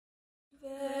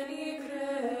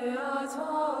Creator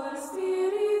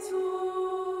Spiritus,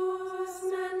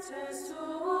 mentes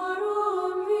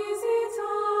tuorum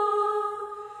visita,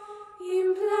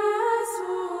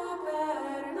 implesu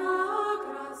perna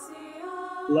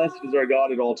gratia. Blessed is our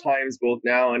God at all times, both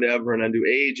now and ever, and unto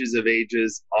ages of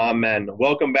ages. Amen.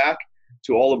 Welcome back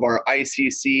to all of our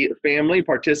ICC family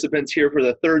participants here for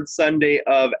the third Sunday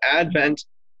of Advent,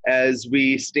 as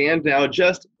we stand now,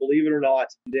 just, believe it or not,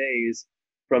 days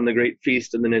from the great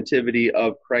feast of the Nativity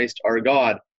of Christ our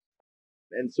God.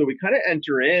 And so we kind of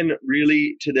enter in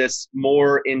really to this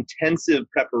more intensive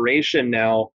preparation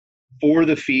now for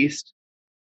the feast.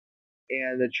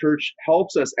 And the church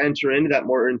helps us enter into that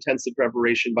more intensive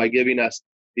preparation by giving us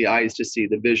the eyes to see,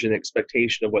 the vision,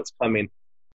 expectation of what's coming.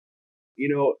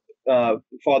 You know,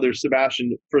 Father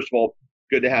Sebastian, first of all,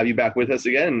 good to have you back with us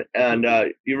again. And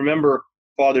you remember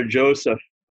Father Joseph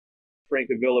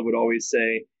Francavilla would always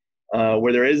say,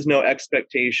 where there is no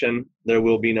expectation, there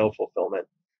will be no fulfillment.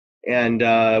 And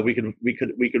we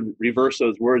could reverse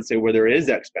those words, say where there is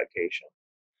expectation,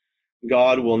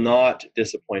 God will not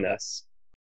disappoint us.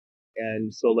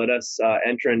 And so let us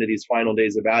enter into these final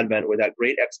days of Advent with that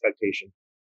great expectation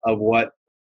of what's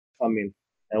coming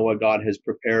and what God has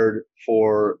prepared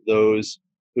for those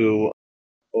who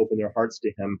open their hearts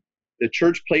to Him. The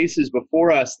church places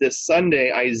before us this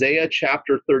Sunday Isaiah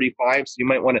chapter 35, so you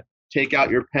might want to take out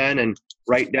your pen and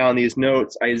write down these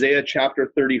notes. Isaiah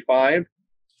chapter 35,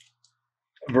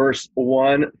 verse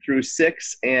 1 through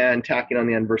 6, and tacking on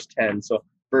the end verse 10. So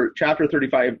for chapter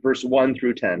 35, verse 1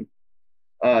 through 10.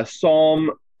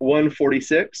 Psalm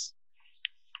 146.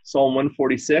 Psalm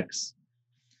 146.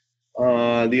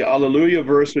 The Alleluia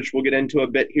verse, which we'll get into a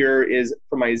bit here, is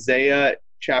from Isaiah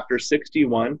chapter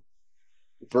 61,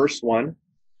 verse 1.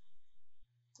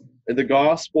 The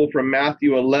Gospel from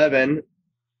Matthew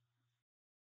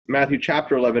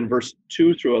chapter 11, verse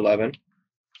 2 through 11.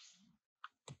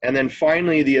 And then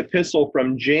finally, the Epistle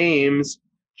from James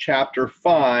chapter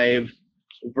 5,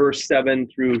 verse 7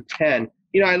 through 10.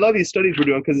 You know, I love these studies we're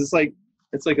doing because it's like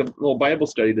a little Bible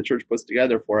study the church puts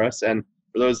together for us. And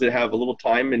for those that have a little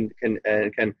time and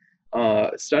can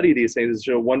study these things, it's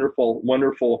a wonderful,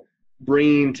 wonderful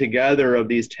bringing together of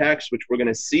these texts, which we're going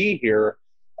to see here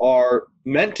are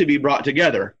meant to be brought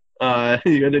together.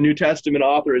 The New Testament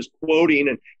author is quoting,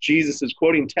 and Jesus is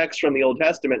quoting texts from the Old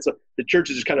Testament. So the church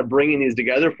is just kind of bringing these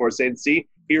together for us, saying, see,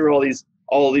 here are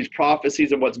all these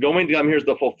prophecies of what's going to come. Here's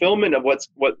the fulfillment of what's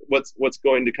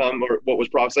going to come, or what was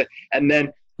prophesied. And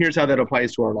then here's how that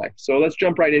applies to our life. So let's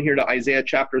jump right in here to Isaiah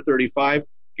chapter 35.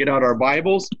 Get out our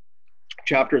Bibles.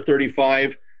 Chapter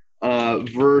 35,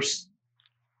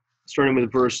 starting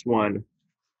with verse 1.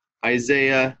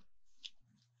 Isaiah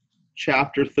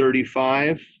chapter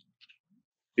 35,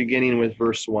 beginning with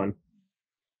verse 1.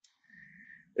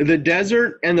 The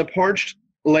desert and the parched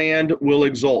land will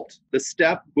exult. The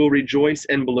steppe will rejoice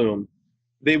and bloom.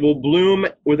 They will bloom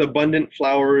with abundant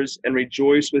flowers and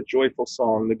rejoice with joyful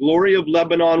song. The glory of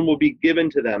Lebanon will be given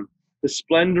to them, the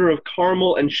splendor of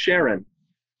Carmel and Sharon.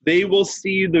 They will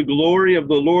see the glory of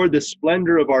the Lord, the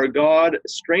splendor of our God.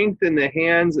 Strengthen the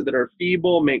hands that are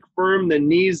feeble, make firm the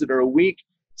knees that are weak.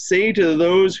 Say to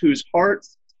those whose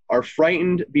hearts are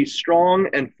frightened, be strong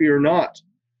and fear not.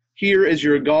 Here is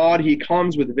your God, He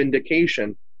comes with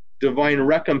vindication. Divine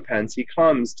recompense, He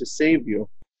comes to save you.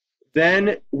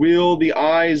 Then will the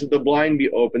eyes of the blind be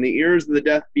opened, the ears of the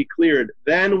deaf be cleared.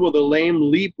 Then will the lame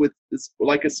leap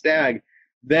like a stag.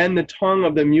 Then the tongue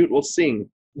of the mute will sing.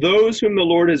 Those whom the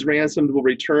Lord has ransomed will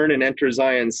return and enter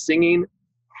Zion singing,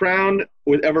 crowned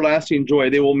with everlasting joy.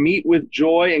 They will meet with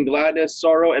joy and gladness,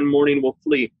 sorrow and mourning will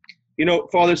flee. You know,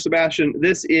 Father Sebastian,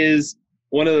 this is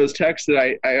one of those texts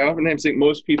that I oftentimes think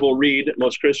most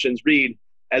Christians read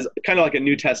as kind of like a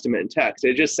New Testament text.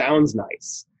 It just sounds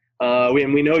nice.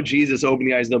 We know Jesus opened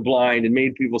the eyes of the blind and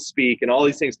made people speak and all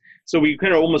these things. So we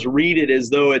kind of almost read it as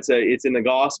though it's in the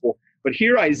gospel. But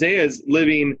here Isaiah is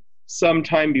living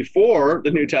sometime before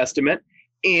the New Testament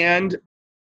and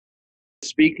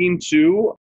speaking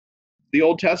to the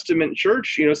Old Testament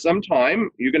church, sometime,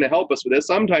 you're going to help us with this,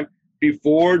 sometime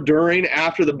before, during,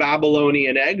 after the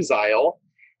Babylonian exile.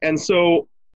 And so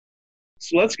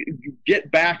let's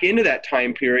get back into that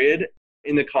time period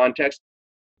in the context.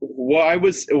 When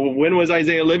was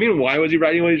Isaiah living? Why was he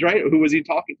writing what he's writing? Who was he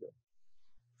talking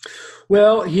to?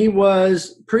 Well, he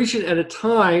was preaching at a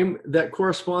time that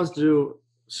corresponds to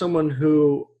someone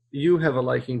who you have a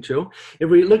liking to.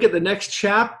 If we look at the next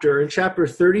chapter, in chapter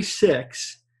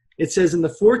 36, it says, in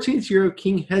the 14th year of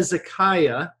King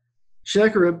Hezekiah,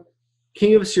 Sennacherib,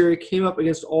 king of Assyria, came up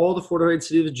against all the fortified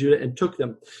cities of Judah and took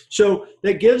them. So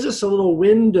that gives us a little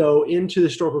window into the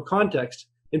historical context.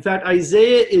 In fact,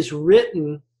 Isaiah is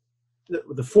written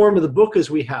the form of the book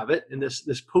as we have it, in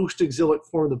this post-exilic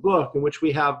form of the book, in which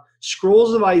we have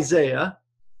scrolls of Isaiah.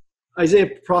 Isaiah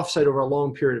prophesied over a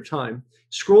long period of time.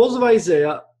 Scrolls of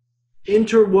Isaiah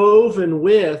interwoven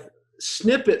with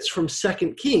snippets from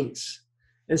 2 Kings.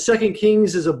 And 2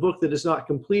 Kings is a book that is not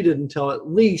completed until at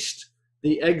least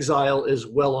the exile is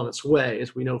well on its way,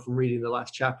 as we know from reading the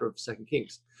last chapter of 2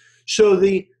 Kings. So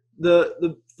the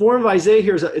form of Isaiah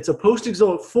here it's a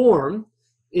post-exilic form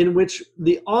in which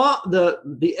the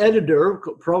editor,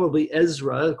 probably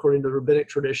Ezra, according to the rabbinic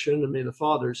tradition and many of the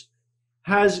fathers,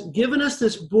 has given us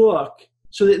this book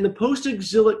so that in the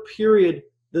post-exilic period,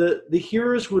 the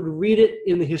hearers would read it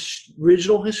in the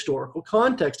original historical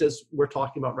context, as we're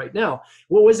talking about right now.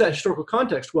 What was that historical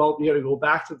context? Well, you got to go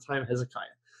back to the time of Hezekiah.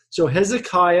 So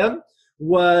Hezekiah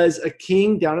was a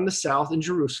king down in the south in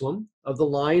Jerusalem of the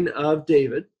line of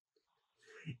David.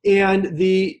 And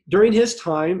during his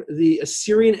time, the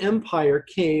Assyrian Empire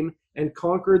came and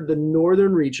conquered the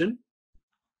northern region.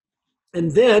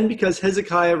 And then, because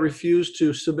Hezekiah refused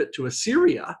to submit to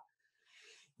Assyria,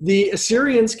 the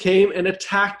Assyrians came and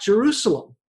attacked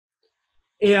Jerusalem.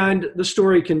 And the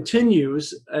story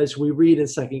continues as we read in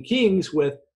 2 Kings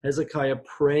with Hezekiah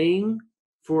praying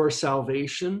for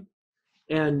salvation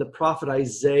and the prophet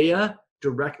Isaiah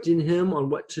directing him on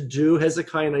what to do.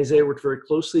 Hezekiah and Isaiah worked very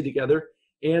closely together.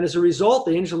 And as a result,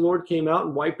 the angel of the Lord came out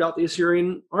and wiped out the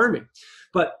Assyrian army.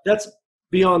 But that's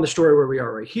beyond the story where we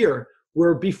are right here,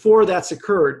 where before that's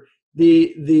occurred,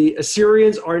 the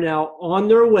Assyrians are now on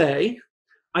their way.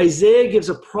 Isaiah gives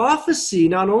a prophecy.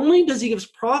 Not only does he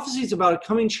give prophecies about a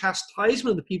coming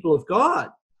chastisement of the people of God,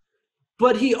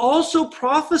 but he also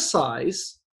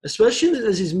prophesies, especially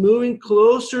as he's moving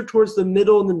closer towards the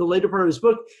middle and then the later part of his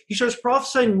book, he starts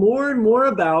prophesying more and more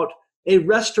about a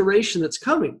restoration that's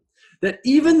coming. That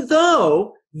even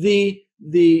though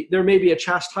there may be a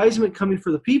chastisement coming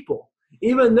for the people,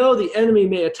 even though the enemy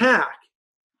may attack,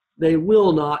 they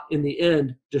will not, in the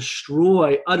end,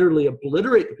 destroy, utterly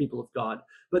obliterate the people of God.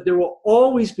 But there will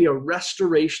always be a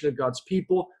restoration of God's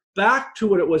people back to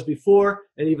what it was before,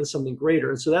 and even something greater.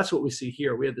 And so that's what we see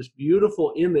here. We have this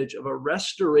beautiful image of a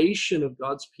restoration of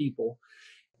God's people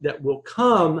that will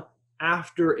come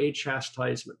after a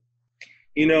chastisement.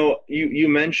 You know, you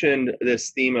mentioned this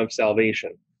theme of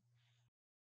salvation,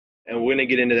 and we're going to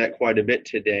get into that quite a bit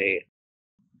today.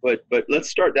 But let's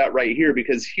start that right here,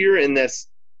 because here in this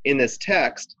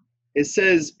text, it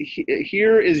says,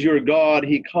 here is your God.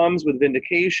 He comes with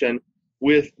vindication,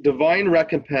 with divine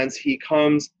recompense. He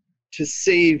comes to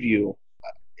save you.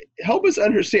 Help us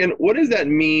understand, what does that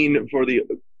mean for the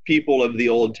people of the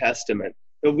Old Testament?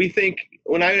 We think,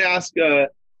 when I ask, if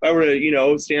I were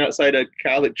to, stand outside a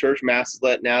Catholic church mass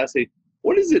let now, say,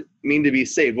 what does it mean to be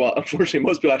saved? Well, unfortunately,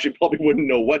 most people actually probably wouldn't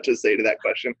know what to say to that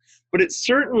question, but it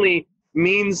certainly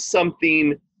means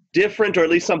something different, or at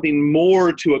least something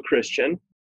more to a Christian,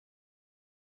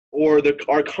 or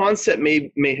our concept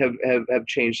may have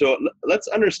changed. So let's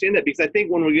understand that, because I think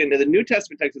when we get into the New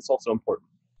Testament text, it's also important.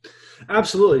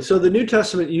 Absolutely. So the New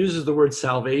Testament uses the word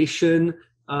salvation.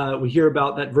 We hear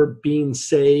about that verb being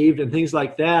saved and things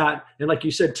like that. And like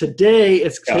you said, today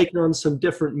it's taken on some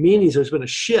different meanings. There's been a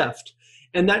shift.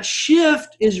 And that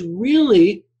shift is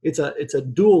really, it's a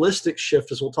dualistic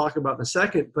shift, as we'll talk about in a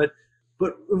second. But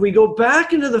if we go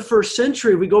back into the first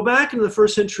century,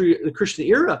 the Christian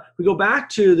era, we go back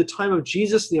to the time of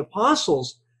Jesus and the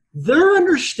apostles, their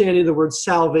understanding of the word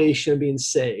salvation, being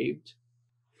saved,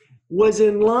 was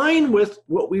in line with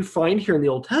what we find here in the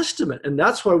Old Testament. And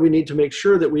that's why we need to make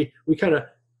sure that we kind of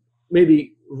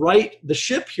maybe right the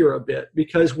ship here a bit,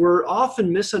 because we're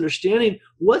often misunderstanding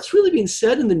what's really being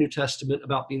said in the New Testament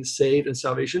about being saved and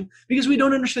salvation, because we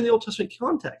don't understand the Old Testament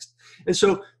context. And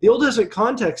so the Old Testament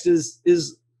context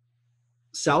is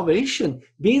salvation,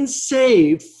 being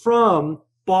saved from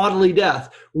bodily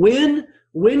death. When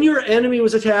your enemy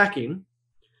was attacking,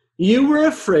 you were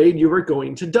afraid you were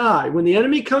going to die. When the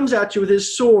enemy comes at you with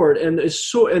his sword and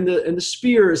the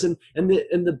spears and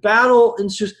the battle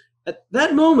ensues, at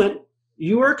that moment,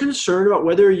 you are concerned about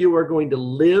whether you are going to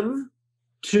live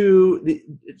to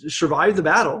survive the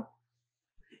battle.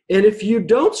 And if you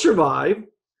don't survive,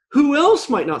 who else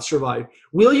might not survive?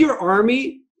 Will your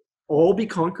army all be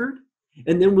conquered?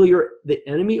 And then will the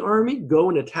enemy army go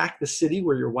and attack the city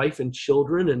where your wife and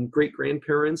children and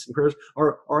great-grandparents and parents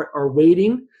are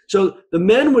waiting? So the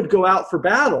men would go out for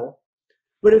battle.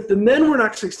 But if the men were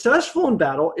not successful in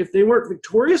battle, if they weren't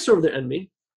victorious over the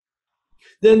enemy,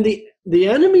 then the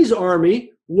enemy's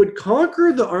army would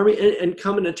conquer the army and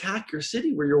come and attack your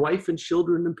city where your wife and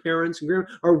children and parents and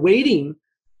grandparents are waiting,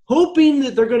 hoping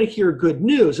that they're going to hear good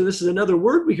news. And this is another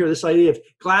word we hear, this idea of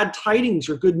glad tidings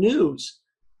or good news.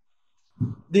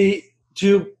 The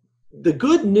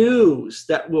good news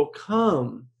that will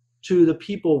come to the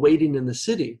people waiting in the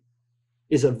city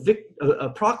is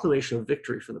a proclamation of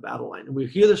victory from the battle line. And we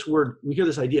hear this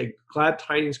idea, glad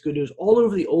tidings, good news, all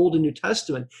over the Old and New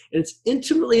Testament. And it's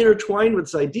intimately intertwined with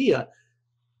this idea.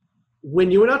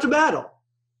 When you went out to battle,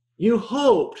 you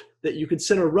hoped that you could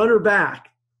send a runner back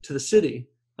to the city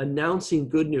announcing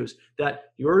good news,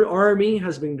 that your army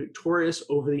has been victorious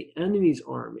over the enemy's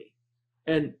army.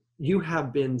 And you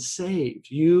have been saved.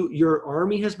 Your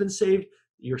army has been saved.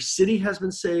 Your city has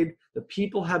been saved. The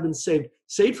people have been saved.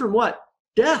 Saved from what?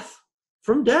 Death.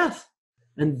 From death.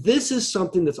 And this is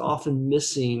something that's often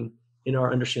missing in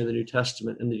our understanding of the New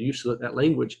Testament and the use of that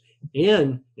language,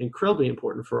 and incredibly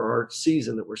important for our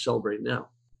season that we're celebrating now.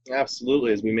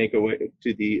 Absolutely, as we make our way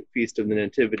to the Feast of the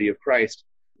Nativity of Christ.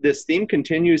 This theme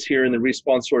continues here in the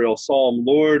responsorial psalm,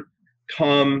 Lord,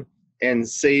 come and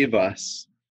save us.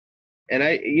 And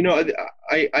I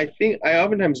think I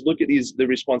oftentimes look at the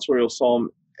responsorial psalm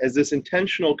as this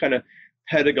intentional kind of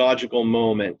pedagogical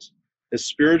moment, this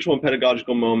spiritual and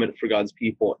pedagogical moment for God's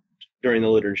people during the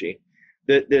liturgy.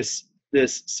 That this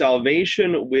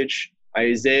salvation which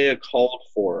Isaiah called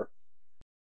for,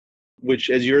 which,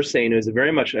 as you're saying, is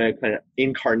very much a kind of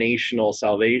incarnational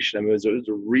salvation. I mean, it was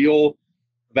a real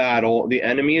battle. The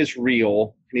enemy is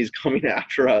real, and he's coming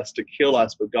after us to kill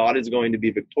us, but God is going to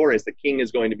be victorious. The King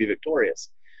is going to be victorious.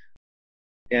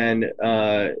 And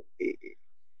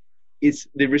it's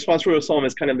the responsorial psalm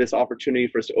is kind of this opportunity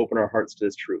for us to open our hearts to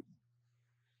this truth.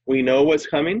 We know what's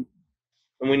coming,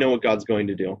 and we know what God's going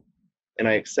to do. And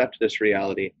I accept this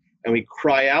reality. And we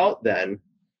cry out then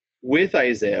with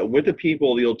Isaiah, with the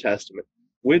people of the Old Testament,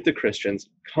 with the Christians,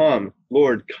 come,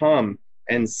 Lord, come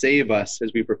and save us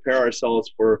as we prepare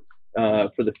ourselves for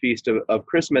the feast of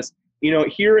Christmas. You know,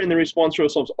 here in the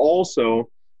responsorial psalms also,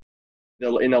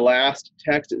 in the last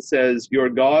text, it says, your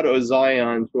God, O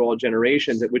Zion, through all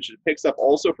generations, which it picks up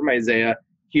also from Isaiah.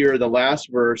 Here, the last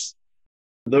verse,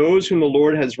 those whom the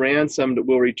Lord has ransomed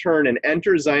will return and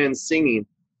enter Zion singing,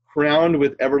 crowned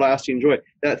with everlasting joy.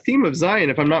 That theme of Zion,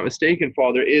 if I'm not mistaken,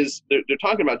 Father, is they're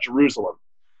talking about Jerusalem,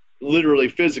 literally,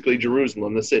 physically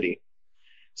Jerusalem, the city.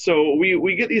 So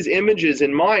we get these images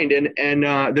in mind, and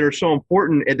they're so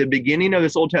important. At the beginning of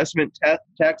this Old Testament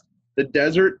text, the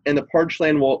desert and the parched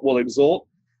land will exult.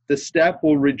 The steppe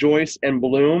will rejoice and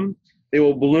bloom. They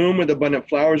will bloom with abundant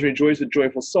flowers, rejoice with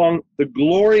joyful song. The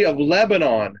glory of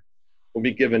Lebanon will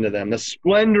be given to them. The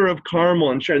splendor of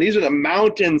Carmel and Sharon. These are the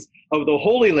mountains of the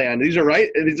Holy Land. These are right.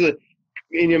 And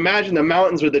you imagine the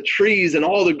mountains with the trees and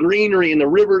all the greenery and the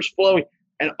rivers flowing,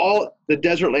 and all the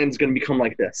desert land is going to become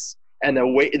like this. And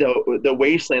the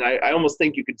wasteland. I almost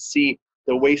think you could see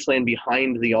the wasteland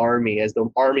behind the army as the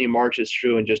army marches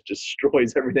through and just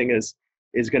destroys everything. Is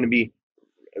going to be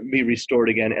restored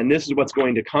again. And this is what's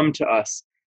going to come to us.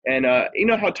 And you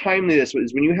know how timely this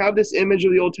is when you have this image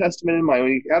of the Old Testament in mind,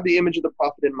 when you have the image of the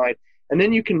prophet in mind, and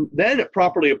then you can then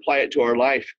properly apply it to our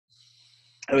life.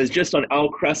 I was just on Al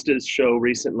Cresta's show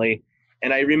recently,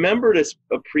 and I remembered a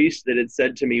priest that had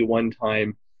said to me one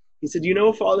time, he said, you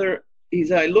know, Father, he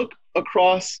said, I look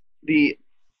across the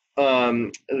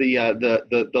land,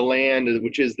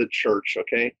 which is the church,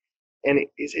 okay? And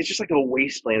it's just like a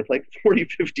wasteland for like 40,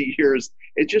 50 years.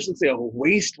 It just looks like a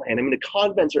wasteland. I mean, the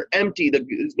convents are empty.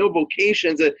 There's no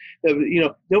vocations. The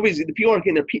people aren't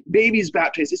getting their babies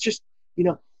baptized. It's just, you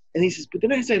know, and he says, but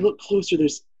then as I look closer,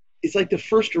 it's like the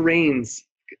first rains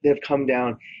that have come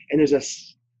down, and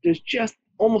there's just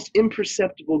almost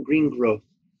imperceptible green growth.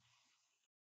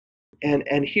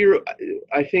 And here,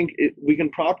 I think we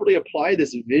can properly apply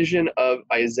this vision of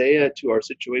Isaiah to our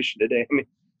situation today. I mean,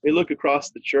 we look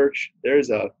across the church,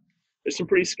 there's some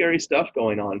pretty scary stuff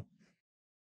going on.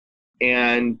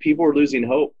 And people are losing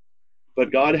hope.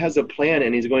 But God has a plan,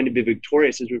 and he's going to be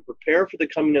victorious. As we prepare for the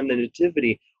coming of the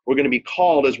Nativity, we're going to be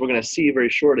called, as we're going to see very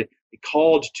shortly, be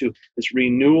called to this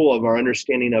renewal of our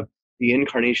understanding of the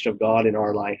incarnation of God in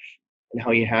our life and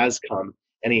how he has come.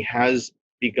 And he has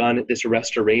begun this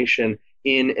restoration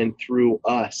in and through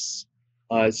us.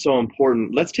 It's so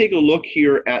important. Let's take a look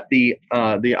here at the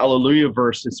Alleluia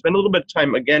verse and spend a little bit of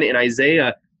time again in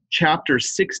Isaiah chapter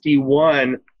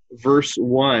 61, verse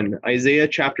 1. Isaiah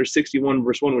chapter 61,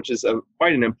 verse 1, which is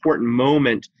quite an important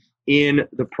moment in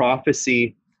the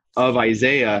prophecy of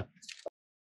Isaiah.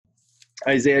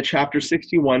 Isaiah chapter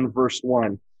 61, verse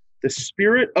 1. The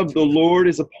Spirit of the Lord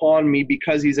is upon me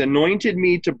because he's anointed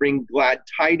me to bring glad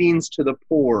tidings to the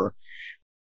poor.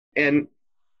 And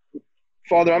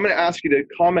Father, I'm going to ask you to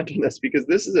comment on this, because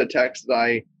this is a text that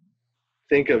I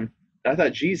think of. I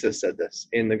thought Jesus said this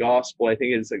in the gospel. I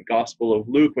think it's the Gospel of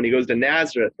Luke when he goes to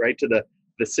Nazareth, right, to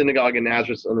the the synagogue in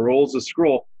Nazareth, unrolls the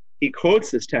scroll, he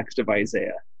quotes this text of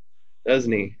Isaiah,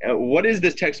 doesn't he? What does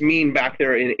this text mean back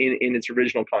there in its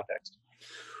original context?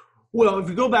 Well, if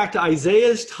you go back to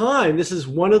Isaiah's time, this is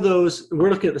one of those, we're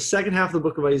looking at the second half of the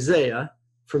book of Isaiah,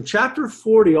 from chapter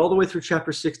 40 all the way through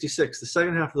chapter 66, the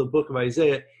second half of the book of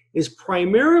Isaiah is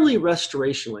primarily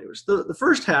restoration language. The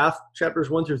first half, chapters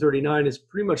 1 through 39, is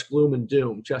pretty much gloom and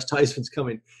doom, chastisement's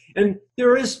coming. And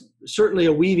there is certainly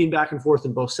a weaving back and forth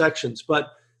in both sections, but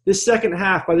this second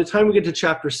half, by the time we get to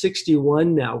chapter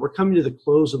 61 now, we're coming to the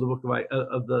close of the book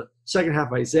of the second half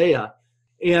of Isaiah.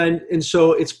 And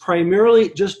so it's primarily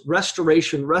just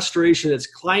restoration. It's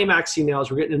climaxing now as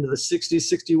we're getting into the 60s,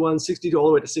 61, 62, all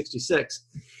the way to 66.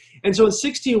 And so in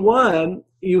 61,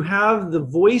 you have the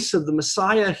voice of the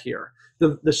Messiah here.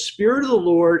 The Spirit of the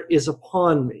Lord is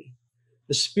upon me.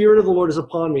 The Spirit of the Lord is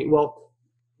upon me. Well,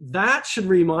 that should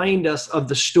remind us of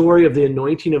the story of the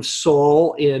anointing of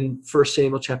Saul in 1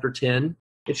 Samuel chapter 10.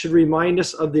 It should remind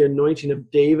us of the anointing of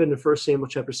David in 1 Samuel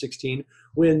chapter 16.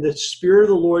 When the Spirit of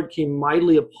the Lord came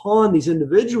mightily upon these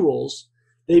individuals,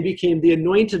 they became the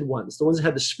anointed ones, the ones that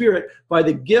had the Spirit, by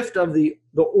the gift of the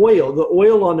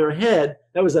oil on their head.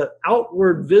 That was an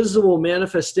outward visible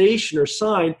manifestation or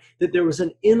sign that there was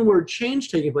an inward change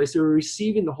taking place. They were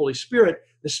receiving the Holy Spirit,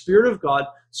 the Spirit of God,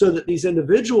 so that these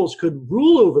individuals could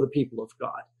rule over the people of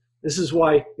God. This is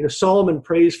why Solomon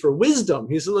prays for wisdom.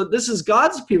 He said, this is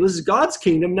God's people. This is God's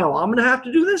kingdom. Now I'm going to have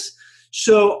to do this.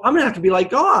 So I'm going to have to be like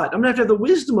God. I'm going to have the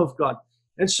wisdom of God.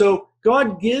 And so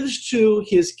God gives to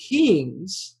his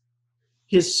kings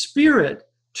his Spirit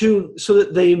so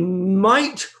that they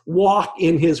might walk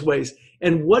in his ways.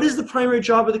 And what is the primary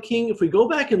job of the king? If we go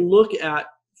back and look at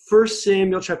 1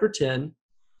 Samuel chapter 10,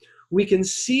 we can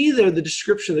see there the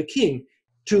description of the king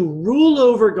to rule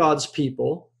over God's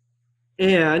people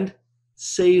and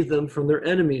save them from their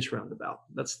enemies round about.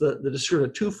 That's the description,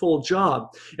 a twofold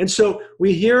job. And so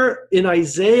we hear in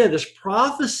Isaiah this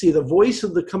prophecy, the voice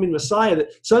of the coming Messiah,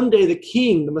 that someday the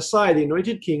king, the Messiah, the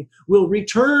anointed king, will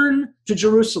return to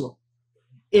Jerusalem.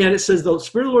 And it says, the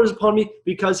Spirit of the Lord is upon me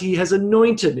because he has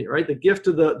anointed me, right? The gift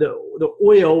of the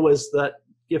oil was that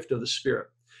gift of the Spirit.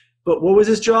 But what was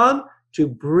his job? To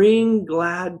bring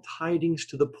glad tidings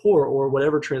to the poor, or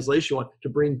whatever translation you want, to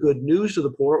bring good news to the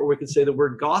poor, or we could say the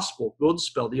word gospel,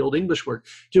 Godspell, the Old English word,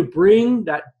 to bring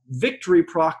that victory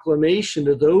proclamation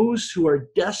to those who are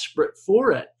desperate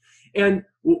for it. And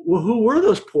who were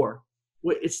those poor?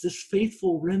 Well, it's this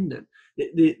faithful remnant.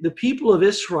 The people of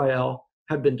Israel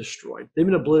have been destroyed. They've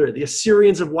been obliterated. The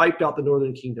Assyrians have wiped out the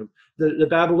northern kingdom. The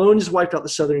Babylonians wiped out the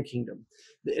southern kingdom.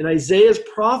 And Isaiah is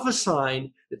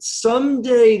prophesying that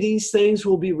someday these things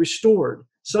will be restored.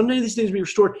 Someday these things will be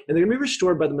restored, and they're going to be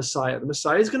restored by the Messiah. The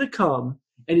Messiah is going to come,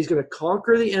 and he's going to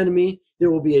conquer the enemy. There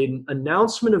will be an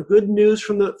announcement of good news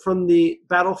from the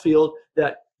battlefield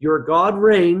that your God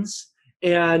reigns.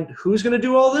 And who's going to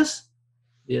do all this?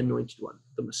 The anointed one,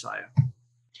 the Messiah.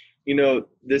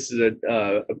 This is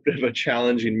a bit of a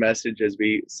challenging message as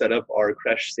we set up our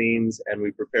creche scenes and we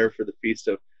prepare for the feast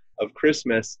of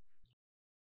Christmas.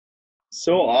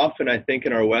 So often, I think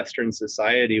in our Western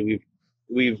society,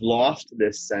 we've lost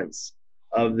this sense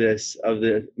of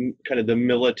the kind of the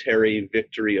military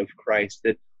victory of Christ.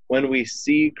 That when we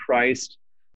see Christ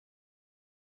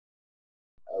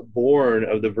born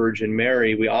of the Virgin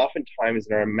Mary, we oftentimes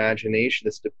in our imagination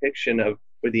this depiction of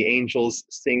with the angels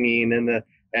singing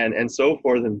and so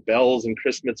forth, and bells and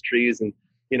Christmas trees and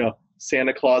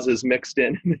Santa Claus is mixed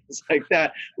in and things like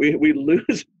that. We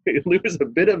lose a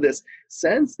bit of this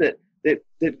sense that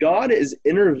God has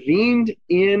intervened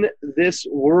in this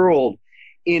world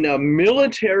in a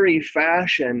military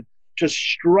fashion to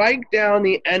strike down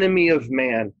the enemy of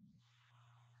man.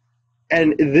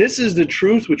 And this is the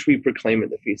truth which we proclaim at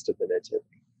the Feast of the Nativity.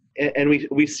 And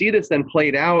we see this then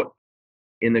played out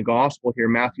in the gospel here,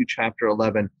 Matthew chapter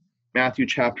 11,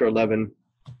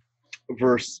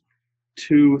 verse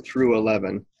 2 through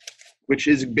 11, which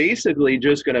is basically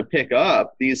just going to pick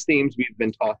up these themes we've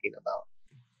been talking about.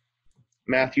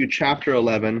 Matthew chapter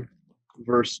 11,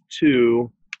 verse 2,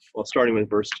 starting with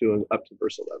verse 2 and up to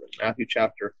verse 11. Matthew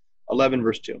chapter 11,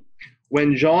 verse 2.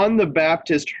 When John the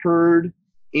Baptist heard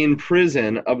in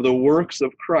prison of the works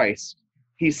of Christ,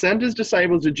 he sent his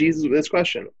disciples to Jesus with this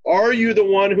question: Are you the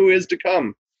one who is to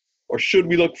come, or should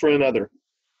we look for another?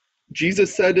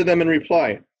 Jesus said to them in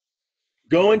reply,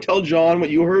 Go and tell John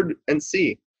what you heard and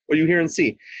see, what you hear and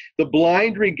see. The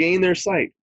blind regain their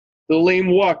sight. The lame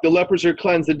walk, the lepers are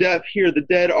cleansed, the deaf hear, the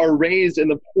dead are raised, and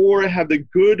the poor have the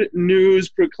good news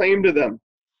proclaimed to them.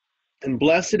 And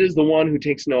blessed is the one who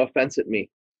takes no offense at me.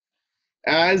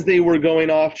 As they were going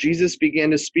off, Jesus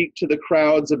began to speak to the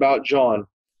crowds about John.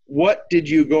 what did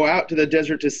you go out to the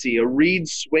desert to see? A reed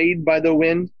swayed by the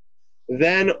wind?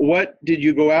 Then what did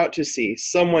you go out to see?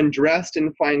 Someone dressed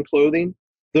in fine clothing?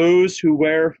 Those who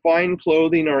wear fine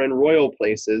clothing are in royal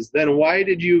places. Then why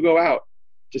did you go out?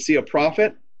 To see a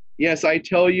prophet? Yes, I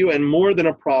tell you, and more than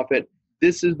a prophet,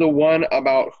 this is the one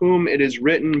about whom it is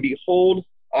written, Behold,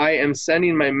 I am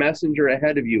sending my messenger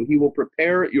ahead of you. He will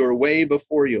prepare your way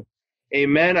before you.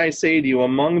 Amen, I say to you,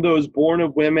 among those born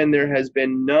of women, there has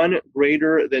been none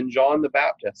greater than John the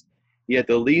Baptist. Yet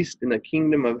the least in the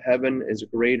kingdom of heaven is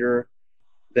greater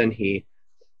than he.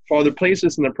 Father, place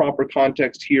us in the proper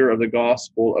context here of the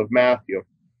Gospel of Matthew,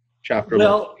 chapter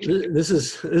 11. Well, this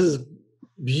is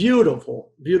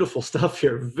beautiful, beautiful stuff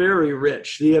here. Very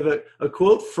rich. You have a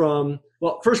quote from,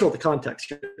 well, first of all, the context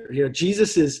here. You know,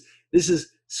 this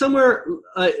is somewhere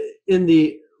in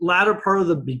the latter part of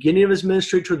the beginning of his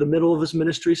ministry to the middle of his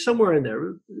ministry, somewhere in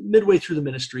there, midway through the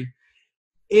ministry.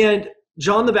 And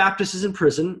John the Baptist is in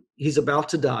prison. He's about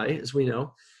to die, as we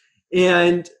know.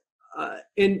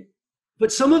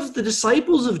 But some of the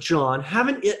disciples of John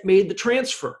haven't yet made the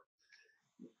transfer.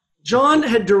 John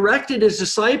had directed his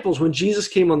disciples when Jesus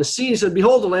came on the scene. He said,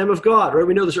 Behold, the Lamb of God. Right?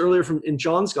 We know this earlier in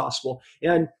John's gospel.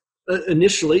 And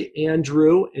initially,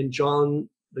 Andrew and John,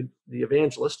 the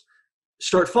evangelist,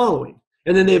 start following.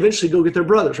 And then they eventually go get their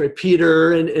brothers, right?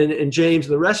 Peter and James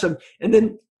and the rest of them. And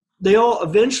then they all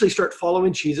eventually start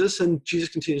following Jesus, and Jesus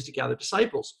continues to gather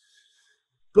disciples.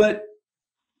 But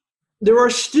there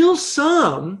are still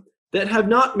some that have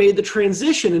not made the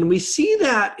transition. And we see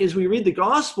that as we read the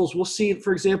Gospels. We'll see,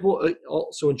 for example,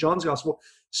 also in John's Gospel,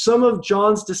 some of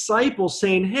John's disciples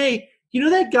saying, hey, you know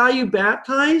that guy you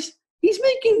baptized? He's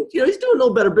making, he's doing a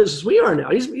little better business we are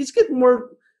now. He's getting more.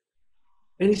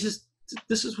 And he says,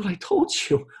 this is what I told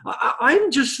you.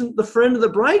 I'm just the friend of the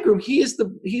bridegroom. He's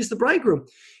the bridegroom.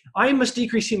 I must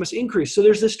decrease, he must increase. So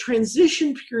there's this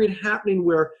transition period happening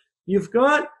where you've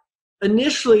got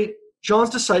initially John's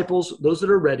disciples, those that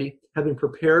are ready, have been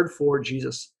prepared for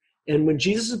Jesus. And when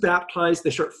Jesus is baptized, they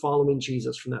start following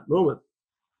Jesus from that moment.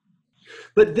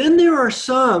 But then there are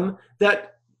some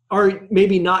that are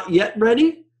maybe not yet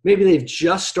ready. Maybe they've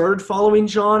just started following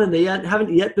John and they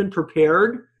haven't yet been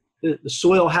prepared. The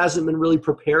soil hasn't been really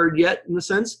prepared yet in the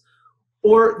sense.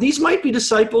 Or these might be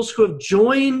disciples who have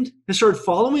joined and started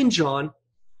following John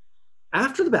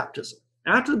after the baptism.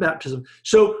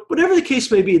 So whatever the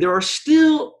case may be, there are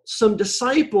still some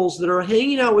disciples that are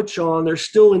hanging out with John. They're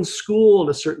still in school in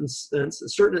a certain sense,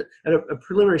 at a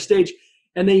preliminary stage,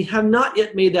 and they have not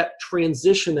yet made that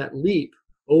transition, that leap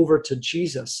over to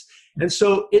Jesus. And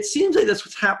so it seems like that's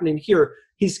what's happening here.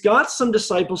 He's got some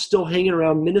disciples still hanging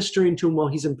around, ministering to him while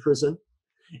he's in prison.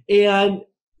 And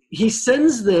he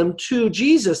sends them to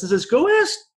Jesus and says, go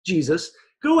ask Jesus,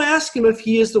 go ask him if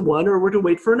he is the one or we're to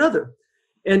wait for another.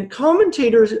 And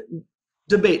commentators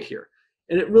debate here.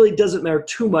 And it really doesn't matter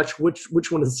too much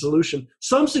which one is the solution.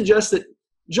 Some suggest that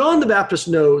John the Baptist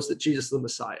knows that Jesus is the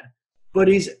Messiah. But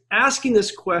he's asking this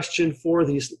question for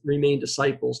these remaining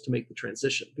disciples to make the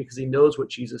transition because he knows what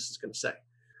Jesus is going to say.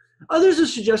 Others have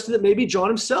suggested that maybe John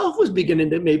himself was beginning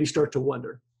to maybe start to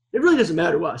wonder. It really doesn't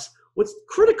matter to us. What's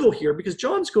critical here, because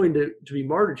John's going to be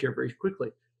martyred here very quickly,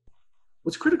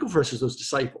 what's critical for us is those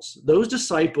disciples. Those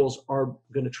disciples are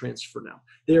going to transfer now.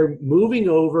 They're moving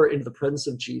over into the presence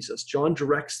of Jesus. John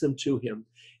directs them to him.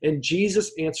 And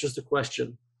Jesus answers the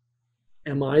question,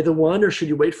 am I the one or should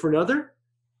you wait for another?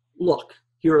 Look,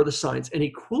 here are the signs. And he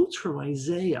quotes from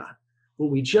Isaiah, what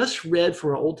we just read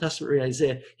from our Old Testament read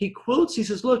Isaiah. He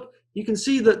says, look, you can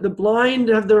see that the blind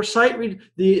have their sight,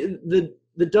 the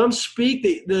dumb speak,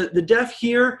 the deaf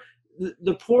hear,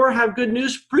 the poor have good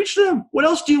news. Preach to them. What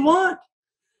else do you want?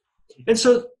 And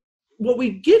so what we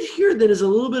get here then is a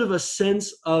little bit of a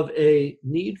sense of a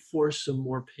need for some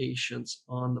more patience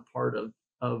on the part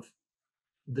of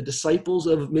the disciples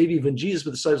of maybe even Jesus,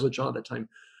 but the disciples of John at that time.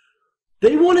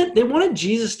 They wanted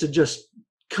Jesus to just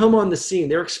come on the scene.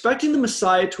 They're expecting the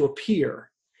Messiah to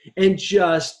appear and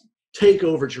just take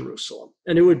over Jerusalem.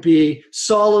 And it would be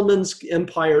Solomon's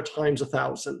empire times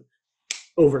 1,000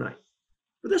 overnight.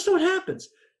 But that's not what happens.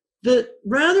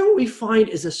 Rather what we find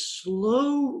is a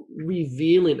slow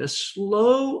revealing, a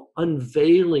slow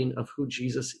unveiling of who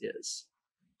Jesus is.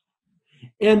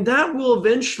 And that will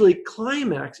eventually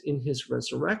climax in his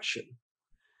resurrection.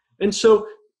 And so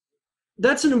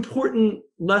that's an important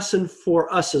lesson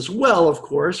for us as well, of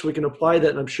course. We can apply that,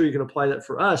 and I'm sure you can apply that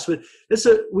for us. But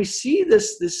we see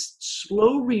this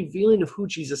slow revealing of who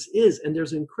Jesus is, and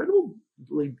there's an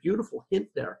incredibly beautiful hint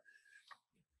there.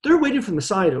 They're waiting for the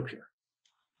Messiah to appear,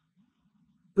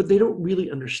 but they don't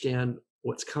really understand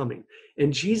what's coming.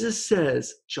 And Jesus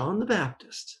says, John the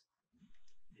Baptist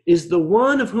is the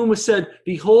one of whom was said,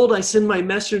 behold, I send my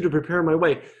messenger to prepare my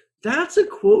way. That's a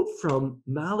quote from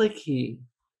Malachi,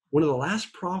 one of the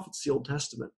last prophets of the Old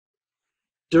Testament.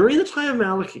 During the time of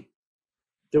Malachi,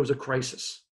 there was a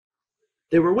crisis.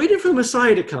 They were waiting for the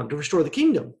Messiah to come to restore the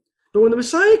kingdom. But when the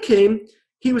Messiah came,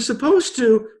 he was supposed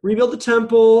to rebuild the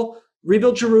temple,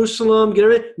 rebuild Jerusalem, get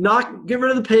rid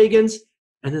of the pagans,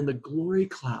 and then the glory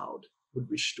cloud would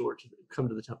come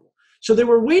to the temple. So they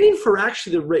were waiting for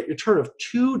actually the return of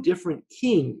two different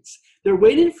kings. They're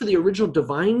waiting for the original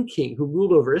divine king who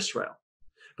ruled over Israel.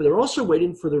 But they're also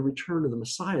waiting for the return of the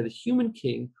Messiah, the human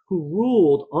king who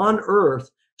ruled on earth,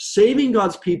 saving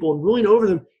God's people and ruling over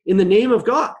them in the name of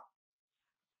God.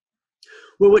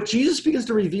 Well, what Jesus begins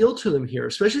to reveal to them here,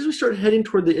 especially as we start heading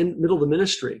toward the middle of the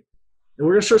ministry, and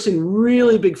we're going to start seeing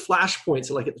really big flashpoints,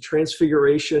 like at the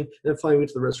transfiguration, and then finally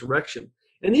to the resurrection.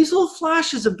 And these little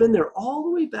flashes have been there all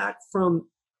the way back from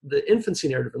the infancy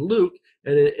narrative in Luke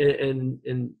and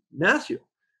in Matthew.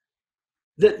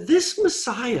 That this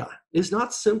Messiah is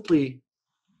not simply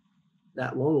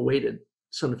that long-awaited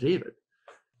son of David.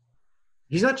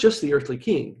 He's not just the earthly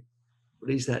king, but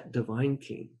he's that divine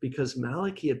king, because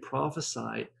Malachi had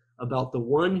prophesied about the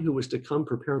one who was to come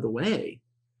prepare the way,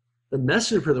 the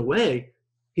messenger for the way.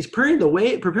 He's preparing the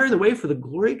way for the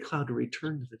glory cloud to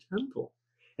return to the temple.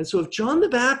 And so if John the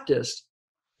Baptist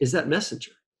is that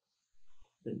messenger,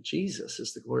 then Jesus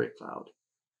is the glory cloud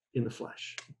in the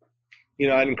flesh.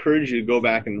 I'd encourage you to go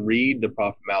back and read the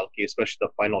prophet Malachi, especially the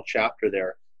final chapter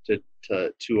there,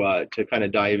 to kind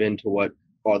of dive into what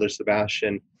Father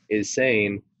Sebastian is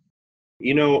saying.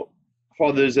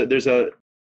 Father, there's a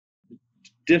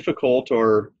difficult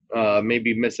or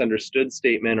maybe misunderstood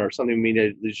statement or something we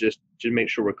need to just make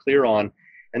sure we're clear on.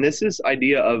 And this is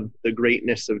idea of the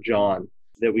greatness of John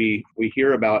that we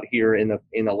hear about here in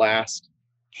the last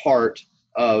part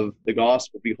of the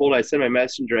gospel. Behold, I send my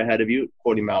messenger ahead of you,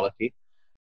 quoting Malachi.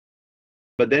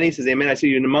 But then he says, amen, I say to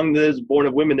you, and among those born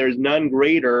of women, there is none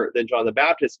greater than John the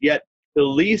Baptist, yet the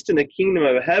least in the kingdom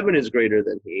of heaven is greater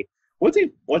than he. What's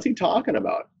he talking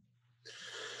about?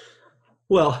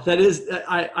 Well, that is,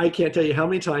 I can't tell you how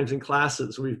many times in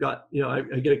classes we've got, I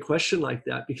get a question like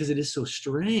that because it is so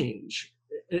strange,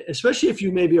 especially if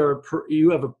you maybe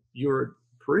you're a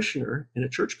parishioner in a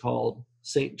church called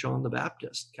St. John the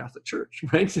Baptist Catholic Church,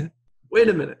 right? Wait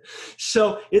a minute.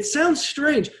 So it sounds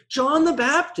strange. John the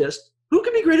Baptist, who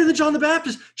can be greater than John the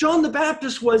Baptist? John the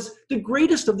Baptist was the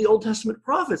greatest of the Old Testament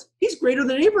prophets. He's greater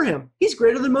than Abraham. He's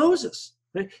greater than Moses.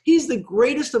 Right? He's the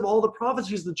greatest of all the prophets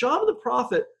because the job of the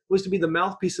prophet was to be the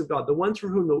mouthpiece of God, the one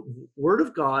through whom the word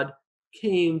of God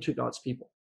came to God's people.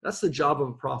 That's the job of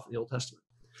a prophet in the Old Testament.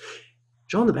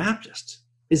 John the Baptist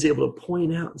is able to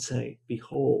point out and say,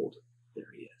 behold, there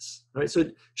he is. All right?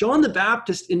 So John the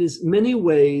Baptist, in his many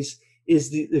ways, is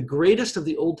the greatest of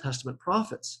the Old Testament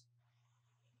prophets.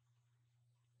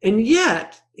 And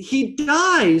yet, he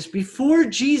dies before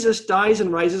Jesus dies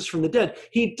and rises from the dead.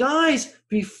 He dies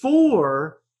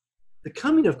before the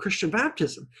coming of Christian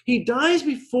baptism. He dies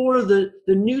before the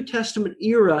New Testament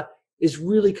era is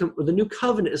really, the New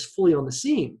Covenant is fully on the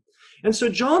scene. And so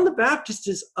John the Baptist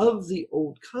is of the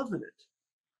Old Covenant.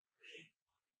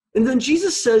 And then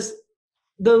Jesus says,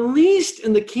 the least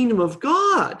in the kingdom of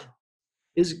God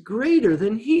is greater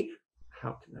than he.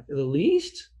 How can that be? The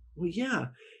least? Well, yeah.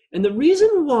 And the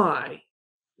reason why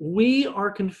we are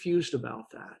confused about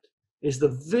that is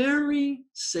the very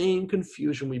same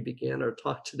confusion we began our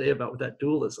talk today about with that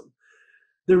dualism.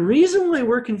 The reason why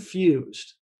we're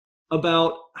confused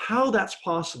about how that's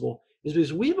possible is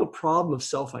because we have a problem of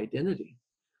self-identity.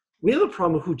 We have a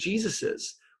problem of who Jesus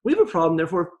is. We have a problem,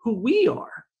 therefore, of who we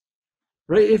are.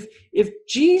 Right? If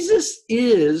Jesus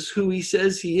is who he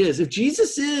says he is, if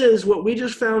Jesus is what we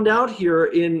just found out here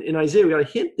in Isaiah, we got a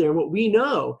hint there, what we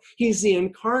know, he's the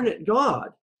incarnate God,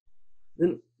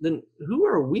 then who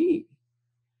are we?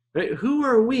 Right? Who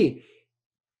are we?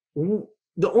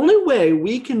 The only way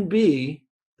we can be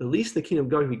the least in the kingdom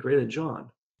of God can be greater than John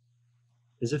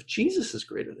is if Jesus is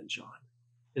greater than John.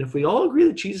 And if we all agree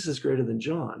that Jesus is greater than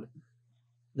John,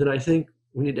 then I think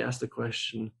we need to ask the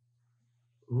question,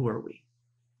 who are we?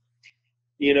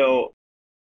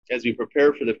 As we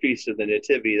prepare for the Feast of the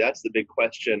Nativity, that's the big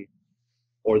question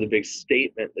or the big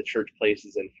statement the church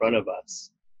places in front of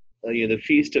us. The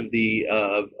Feast of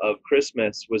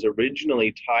Christmas was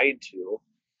originally tied to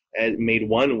and made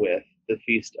one with the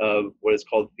Feast of what is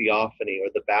called Theophany, or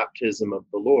the baptism of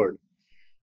the Lord.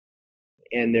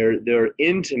 And they're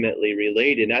intimately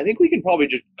related. And I think we can probably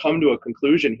just come to a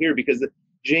conclusion here, because the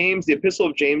Epistle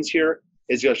of James here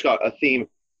has just got a theme.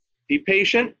 Be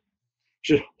patient.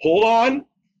 Just hold on.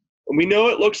 And we know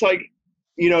it looks like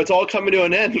it's all coming to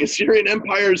an end. The Assyrian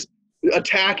Empire's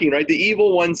attacking, right? The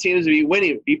evil one seems to be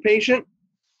winning. Be patient.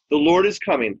 The Lord is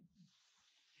coming.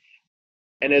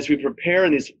 And as we prepare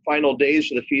in these final days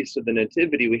for the Feast of the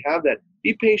Nativity, we have that.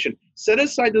 Be patient. Set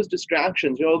aside those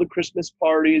distractions, the Christmas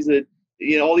parties,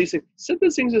 all these things. Set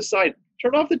those things aside.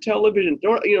 Turn off the television.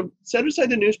 Set aside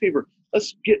the newspaper.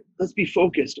 Let's be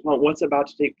focused on what's about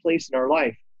to take place in our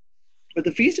life. But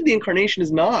the Feast of the Incarnation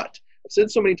is not. I've said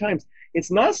so many times,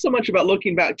 it's not so much about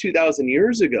looking back 2,000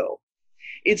 years ago.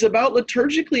 It's about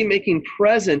liturgically making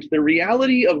present the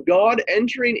reality of God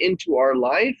entering into our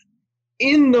life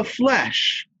in the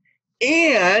flesh.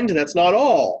 And that's not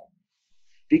all.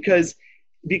 Because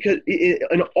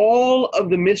in all of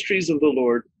the mysteries of the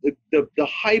Lord, the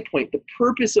high point, the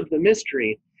purpose of the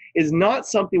mystery is not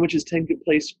something which is taking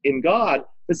place in God,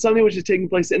 but something which is taking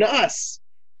place in us.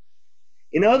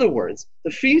 In other words,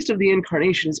 the Feast of the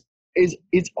Incarnation is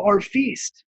our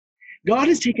feast. God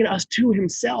has taken us to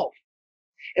himself,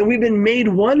 and we've been made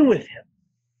one with him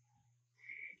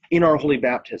in our holy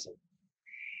baptism.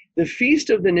 The Feast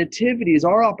of the Nativity is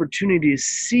our opportunity to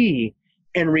see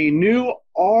and renew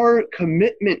our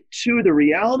commitment to the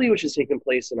reality which has taken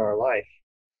place in our life,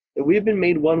 that we've been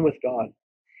made one with God.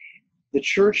 The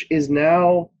church is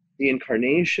now the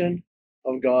incarnation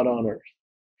of God on earth,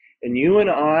 and you and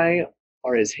I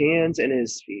are his hands and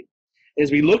his feet.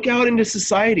 As we look out into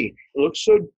society, it looks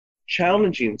so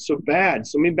challenging, so bad,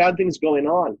 so many bad things going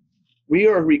on. We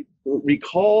are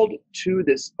recalled to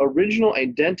this original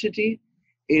identity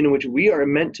in which we are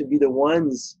meant to be the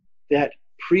ones that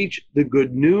preach the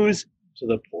good news to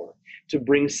the poor, to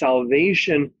bring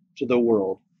salvation to the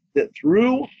world, that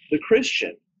through the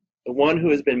Christian, the one who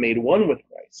has been made one with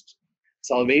Christ,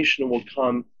 salvation will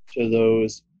come to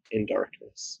those in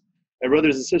darkness. My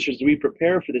brothers and sisters, as we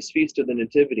prepare for this Feast of the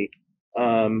Nativity,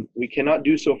 we cannot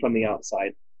do so from the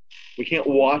outside. We can't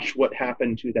watch what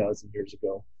happened 2,000 years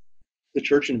ago. The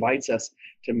church invites us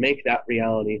to make that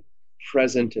reality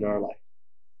present in our life,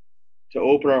 to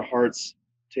open our hearts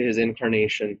to his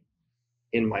incarnation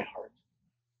in my heart.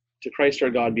 To Christ our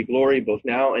God be glory both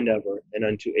now and ever, and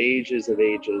unto ages of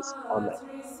ages. Amen.